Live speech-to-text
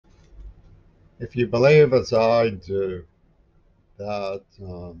If you believe, as I do, that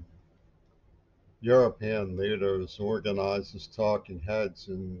European leaders organize as talking heads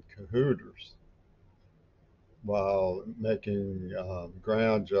in cahooters while making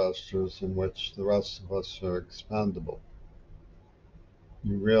grand gestures in which the rest of us are expendable,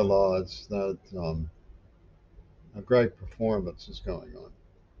 you realize that a great performance is going on.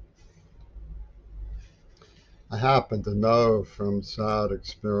 I happen to know from sad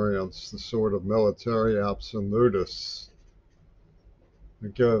experience the sort of military absolutists who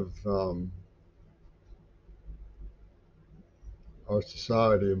give our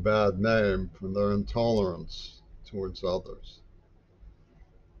society a bad name for their intolerance towards others.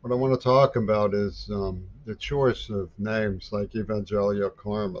 What I want to talk about is the choice of names like Evangelia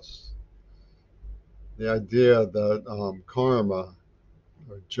Karmas. The idea that karma,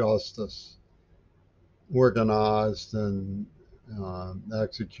 or justice, organized and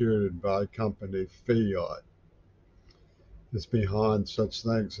executed by company fiat, is behind such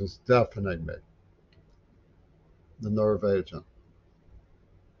things as deafening me, the nerve agent.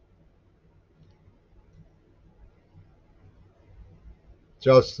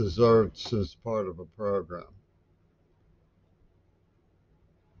 Just desserts as part of a program.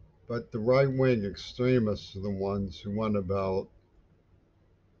 But the right wing extremists are the ones who went about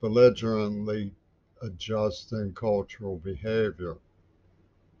belligerently adjusting cultural behavior,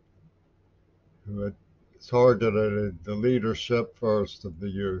 who had targeted the leadership first of the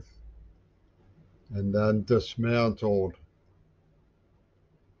youth and then dismantled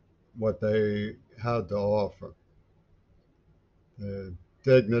what they had to offer. The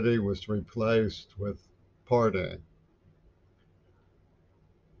dignity was replaced with partying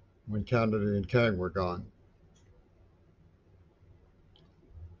when Kennedy and King were gone.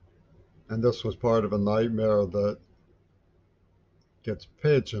 And this was part of a nightmare that gets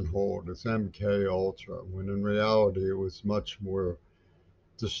pigeonholed as MK Ultra, when in reality it was much more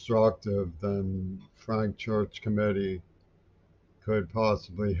destructive than Frank Church Committee could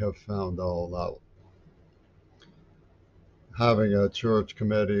possibly have found all out. Having a church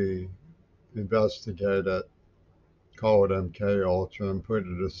committee investigate it, call it MK Ultra, and put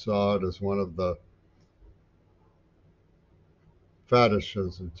it aside as one of the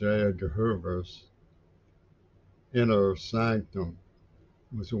fetishes of J. Edgar Hoover's inner sanctum,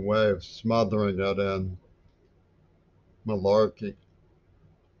 was a way of smothering it in malarkey,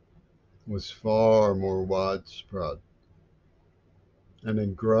 was far more widespread and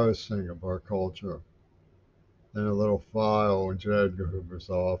engrossing of our culture than a little file in J. Edgar Hoover's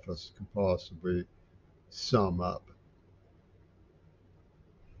office could possibly sum up.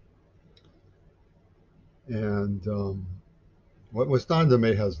 And what was done to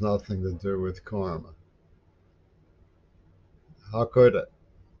me has nothing to do with karma. How could it?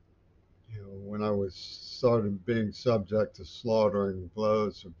 When I was started being subject to slaughtering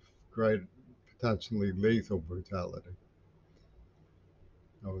blows of great, potentially lethal brutality,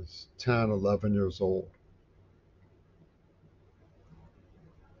 I was 10, 11 years old.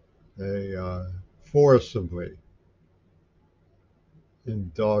 They forcibly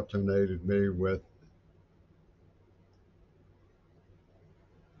indoctrinated me with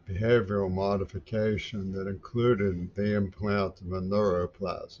behavioral modification that included the implant of a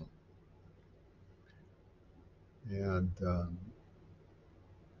neuroplasm. And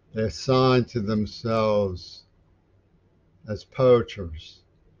they assigned to themselves, as poachers,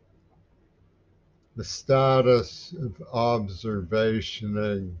 the status of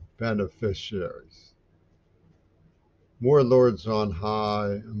observationing beneficiaries. Warlords on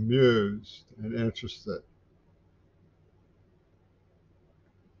high, amused and interested,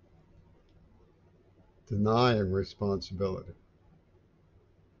 denying responsibility.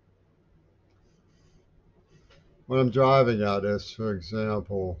 What I'm driving at is, for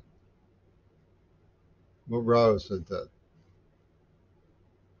example, what Rosa did.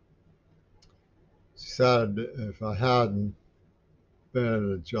 She said if I hadn't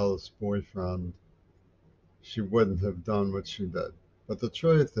been a jealous boyfriend, she wouldn't have done what she did. But the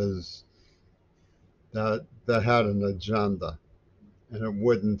truth is that they had an agenda, and it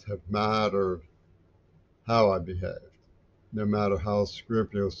wouldn't have mattered how I behaved, no matter how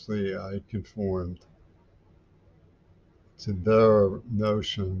scrupulously I conformed to their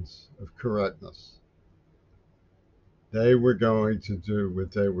notions of correctness. They were going to do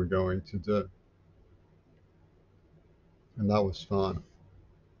what they were going to do, and that was fine.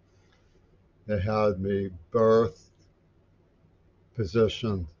 They had me birthed,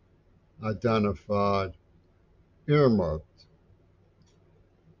 positioned, identified, earmarked,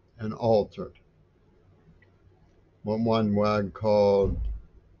 and altered. What one wag called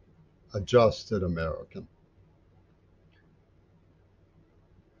adjusted American.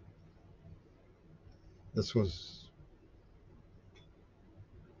 This was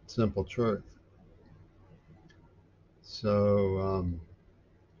simple truth. So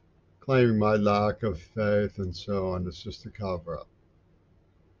claiming my lack of faith and so on is just a cover up.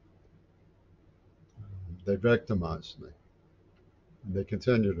 They victimized me. And they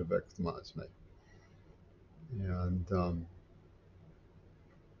continue to victimize me. And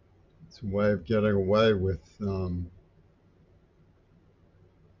it's a way of getting away with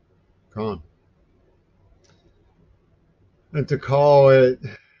crime. And to call it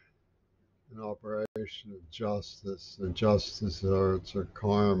an operation of justice, or justice or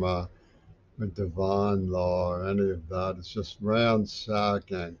karma, or divine law, or any of that, it's just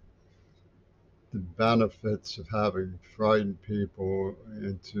ransacking the benefits of having frightened people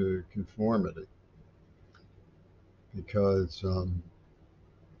into conformity. Because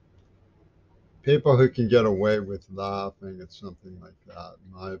people who can get away with laughing at something like that,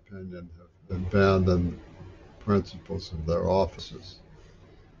 in my opinion, have abandoned principles of their offices.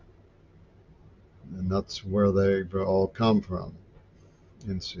 And that's where they all come from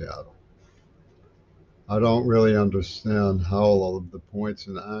in Seattle. I don't really understand how all of the points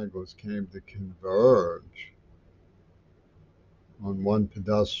and angles came to converge on one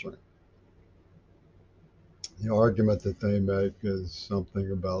pedestrian. The argument that they make is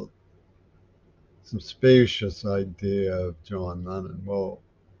something about some specious idea of John Lennon. Well,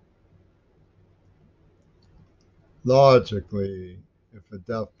 logically, if a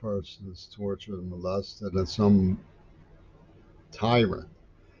deaf person is tortured and molested and some tyrant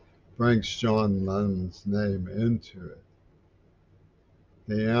brings John Lennon's name into it,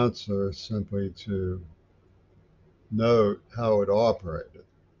 the answer is simply to note how it operated.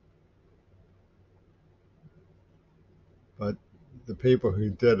 But the people who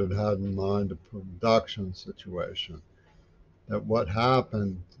did it had in mind a production situation, that what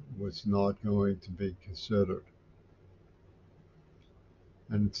happened was not going to be considered.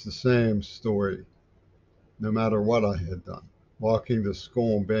 And it's the same story, no matter what I had done. Walking to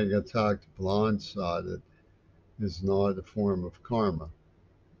school and being attacked blindsided is not a form of karma.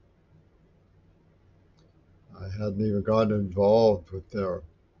 I hadn't even gotten involved with their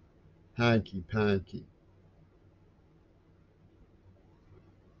hanky panky.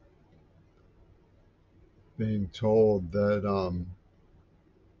 Being told that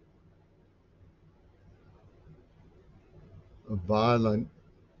a violent,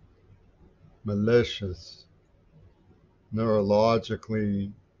 malicious,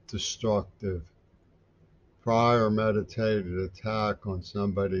 neurologically destructive, prior meditated attack on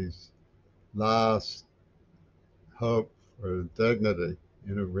somebody's last hope for dignity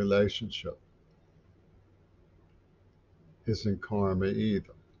in a relationship isn't karma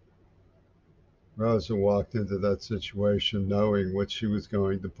either. Rosa walked into that situation knowing what she was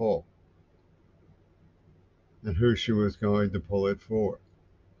going to pull and who she was going to pull it for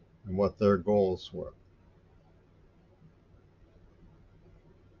and what their goals were.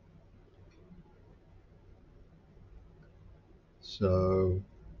 So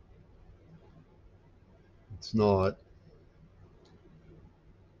it's not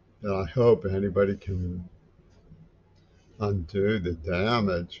that I hope anybody can undo the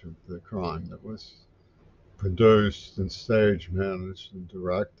damage of the crime that was produced and stage managed and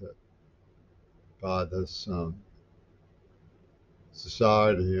directed by this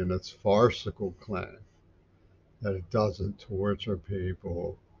society and its farcical claim that it doesn't torture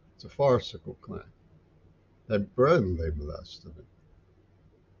people. It's a farcical claim. They brutally molested me.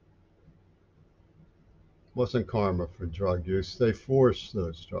 It wasn't karma for drug use. They forced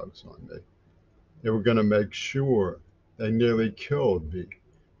those drugs on me. They were going to make sure. They nearly killed me,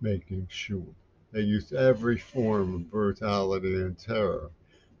 making sure. They used every form of brutality and terror,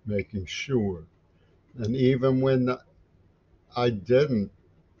 making sure. And even when I didn't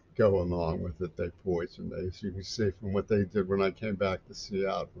go along with it, they poisoned me. As you can see from what they did when I came back to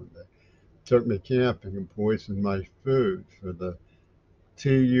Seattle, when they took me camping and poisoned my food for the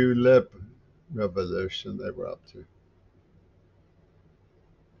TU lip revolution they were up to.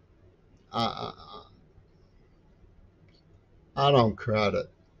 I, I don't credit.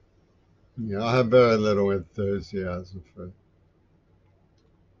 I have very little enthusiasm for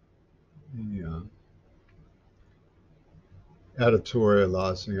you know,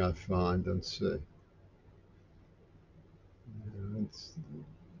 editorializing. I find and see.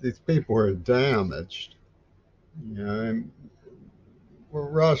 These people are damaged. And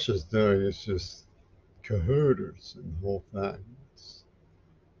what Russia's doing is just cahooters and the whole thing.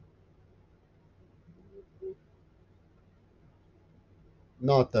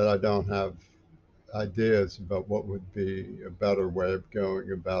 Not that I don't have ideas about what would be a better way of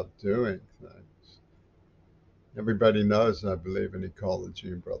going about doing things. Everybody knows I believe in ecology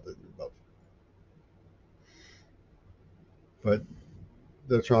and brotherly love. But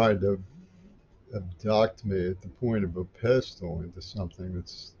they're trying to abduct me at the point of a pistol into something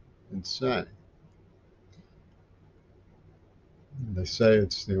that's insane. They say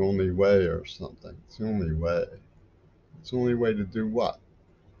it's the only way or something. It's the only way. It's the only way to do what?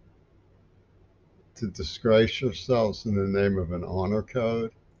 To disgrace yourselves in the name of an honor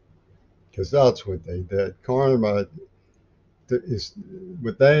code? Because that's what they did. Karma is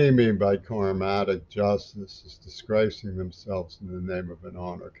what they mean by karmatic justice is disgracing themselves in the name of an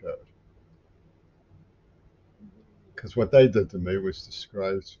honor code. Because what they did to me was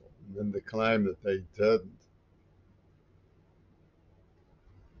disgraceful. And then to claim that they didn't,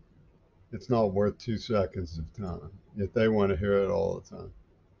 it's not worth 2 seconds of time. Yet they want to hear it all the time.